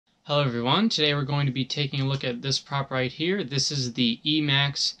Hello everyone, today we're going to be taking a look at this prop right here. This is the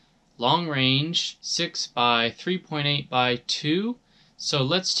Emax long range 6x3.8x2. So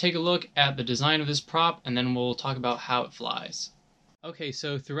let's take a look at the design of this prop and then we'll talk about how it flies. Okay,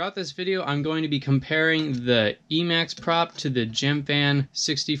 so throughout this video I'm going to be comparing the Emax prop to the Gemfan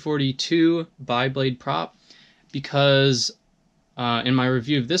 6042 bi-blade prop because in my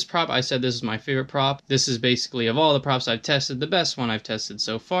review of this prop, I said this is my favorite prop. This is basically, of all the props I've tested, the best one I've tested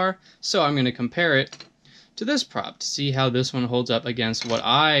so far. So I'm going to compare it to this prop to see how this one holds up against what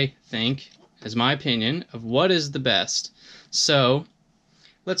I think, as my opinion, of what is the best. So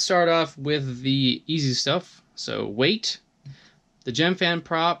let's start off with the easy stuff. So weight. The Gemfan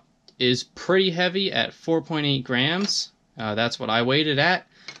prop is pretty heavy at 4.8 grams. That's what I weighed it at.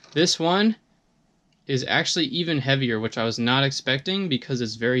 This one is actually even heavier, which I was not expecting because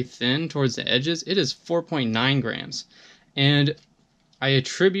it's very thin towards the edges. It is 4.9 grams. And I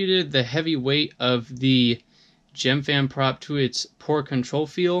attributed the heavy weight of the Gemfan prop to its poor control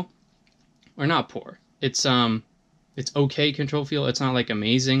feel. Or not poor. It's okay control feel. It's not like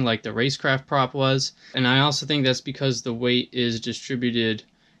amazing like the Racecraft prop was. And I also think that's because the weight is distributed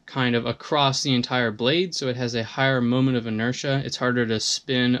kind of across the entire blade, so it has a higher moment of inertia. It's harder to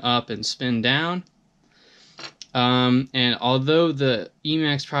spin up and spin down. And although the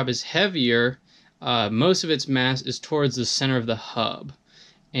Emax prop is heavier, most of its mass is towards the center of the hub.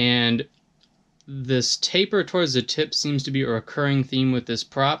 And this taper towards the tip seems to be a recurring theme with this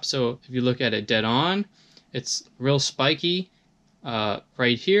prop. So if you look at it dead on, it's real spiky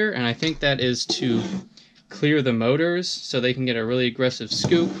right here. And I think that is to clear the motors so they can get a really aggressive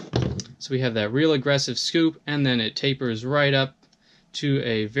scoop. So we have that real aggressive scoop, and then it tapers right up to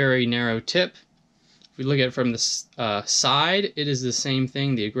a very narrow tip. If we look at it from the side, it is the same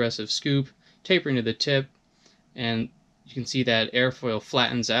thing, the aggressive scoop, tapering to the tip, and you can see that airfoil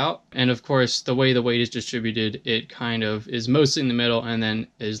flattens out. And of course, the way the weight is distributed, it kind of is mostly in the middle and then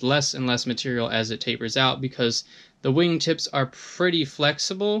is less and less material as it tapers out because the wing tips are pretty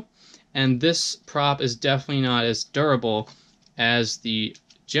flexible, and this prop is definitely not as durable as the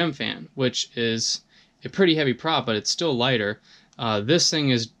Gemfan, which is a pretty heavy prop, but it's still lighter. This thing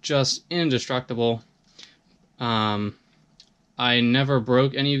is just indestructible. I never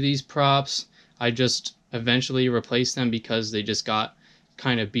broke any of these props. I just eventually replaced them because they just got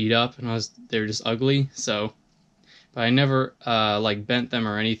kind of beat up and they were just ugly. So, but I never like bent them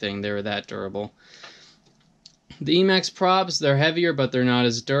or anything. They were that durable. The Emax props, they're heavier, but they're not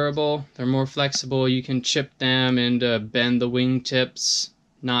as durable. They're more flexible. You can chip them and bend the wing tips.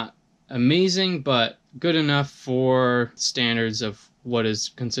 Not amazing, but good enough for standards of what is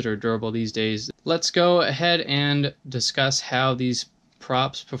considered durable these days. Let's go ahead and discuss how these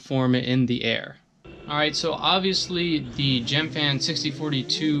props perform in the air. Alright, so obviously the Gemfan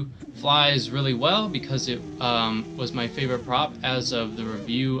 6042 flies really well because it was my favorite prop as of the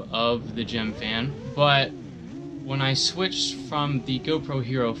review of the Gemfan. But when I switched from the GoPro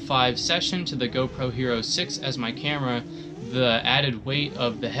Hero 5 session to the GoPro Hero 6 as my camera, the added weight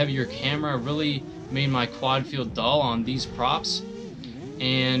of the heavier camera really made my quad feel dull on these props.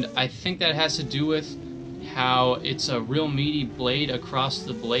 And I think that has to do with how it's a real meaty blade across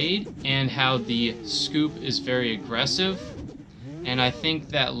the blade and how the scoop is very aggressive. And I think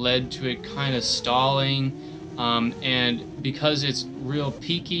that led to it kind of stalling. And because it's real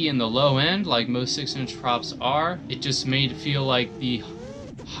peaky in the low end, like most 6-inch props are, it just made it feel like the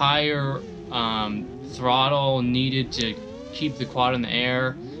higher throttle needed to keep the quad in the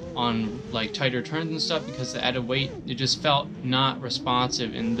air on like tighter turns and stuff, because the added weight, it just felt not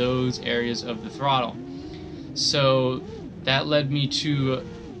responsive in those areas of the throttle. So that led me to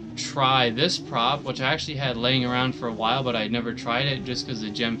try this prop, which I actually had laying around for a while, but I'd never tried it just because the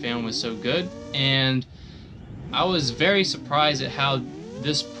Gemfan was so good. And I was very surprised at how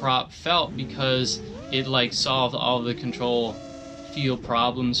this prop felt because it like solved all the control feel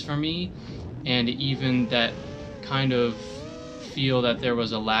problems for me, and even that kind of feel that there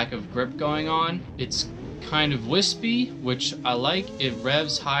was a lack of grip going on. It's kind of wispy, which I like. It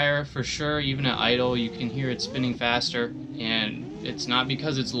revs higher for sure. Even at idle you can hear it spinning faster, and it's not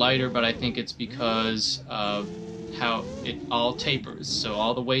because it's lighter, but I think it's because of how it all tapers. So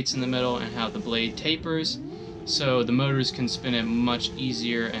all the weight's in the middle and how the blade tapers, so the motors can spin it much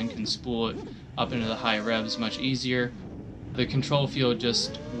easier and can spool it up into the high revs much easier. The control feel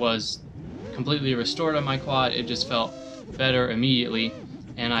just was completely restored on my quad. It just felt better immediately,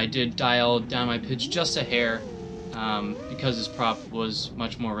 and I did dial down my pitch just a hair because this prop was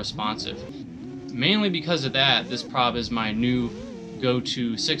much more responsive. Mainly because of that, this prop is my new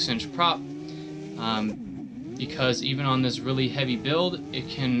go-to 6-inch prop. because even on this really heavy build, it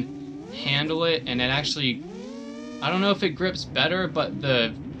can handle it, and it actually, I don't know if it grips better, but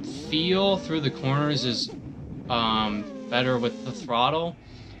the feel through the corners is better with the throttle.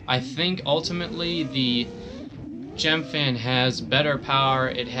 I think ultimately the Gem Fan has better power,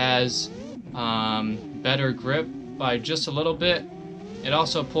 it has better grip by just a little bit. It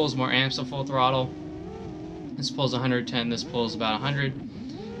also pulls more amps at full throttle. This pulls 110, this pulls about 100.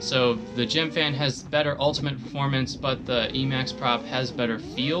 So the Gem Fan has better ultimate performance, but the Emax prop has better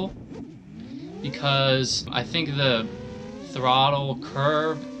feel, because I think the throttle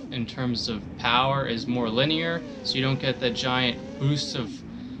curve in terms of power is more linear, so you don't get the giant boosts of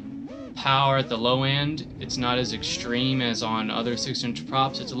power at the low end. It's not as extreme as on other 6-inch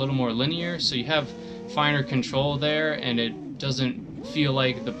props. It's a little more linear, so you have finer control there, and it doesn't feel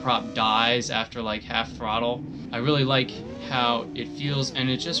like the prop dies after like half throttle. I really like how it feels, and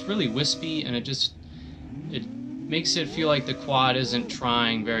it's just really wispy, and it makes it feel like the quad isn't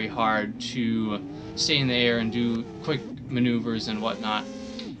trying very hard to stay in the air and do quick maneuvers and whatnot.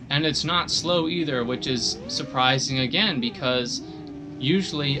 And it's not slow either, which is surprising again, because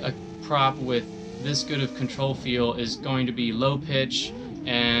usually a prop with this good of control feel is going to be low pitch,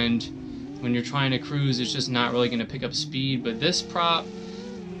 and when you're trying to cruise, it's just not really going to pick up speed. But this prop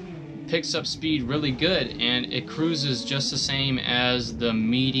picks up speed really good, and it cruises just the same as the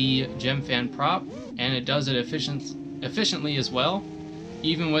meaty Gem Fan prop, and it does it efficiently as well.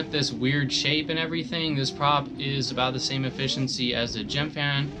 Even with this weird shape and everything, this prop is about the same efficiency as the Gem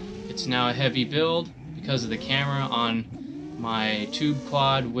Fan. It's now a heavy build because of the camera on my tube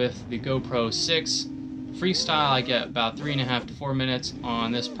quad with the GoPro 6. Freestyle, I get about 3.5 to 4 minutes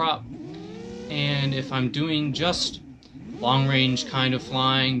on this prop. And if I'm doing just long range kind of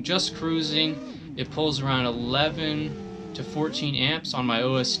flying, just cruising, it pulls around 11 to 14 amps on my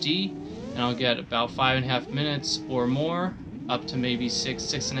OSD, and I'll get about 5.5 minutes or more, up to maybe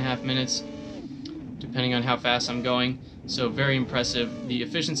 6.5 minutes, depending on how fast I'm going. So very impressive. The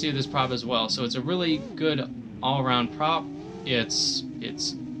efficiency of this prop as well. So it's a really good all-around prop. It's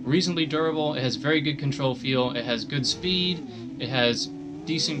reasonably durable. It has very good control feel. It has good speed. It has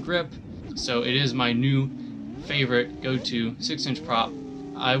decent grip. So it is my new favorite go-to 6-inch prop.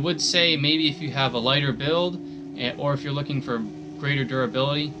 I would say maybe if you have a lighter build, or if you're looking for greater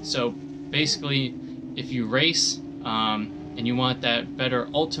durability. So basically, if you race and you want that better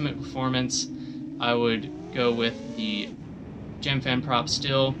ultimate performance, I would go with the Gem Fan prop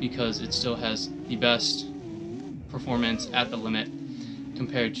still, because it still has the best performance at the limit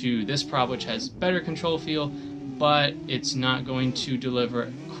compared to this prop, which has better control feel, but it's not going to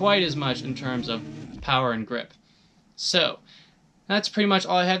deliver quite as much in terms of power and grip. So that's pretty much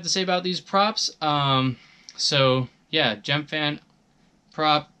all I have to say about these props. So yeah, Gem Fan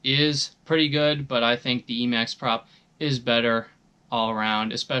prop is pretty good, but I think the Emax prop is better all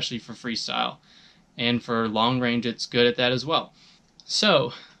around, especially for freestyle. And for long range, it's good at that as well.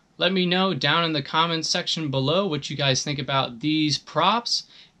 So let me know down in the comments section below what you guys think about these props.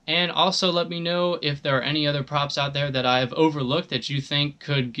 And also let me know if there are any other props out there that I've overlooked that you think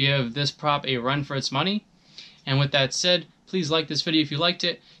could give this prop a run for its money. And with that said, please like this video if you liked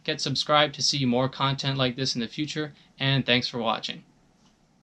it, get subscribed to see more content like this in the future, and thanks for watching.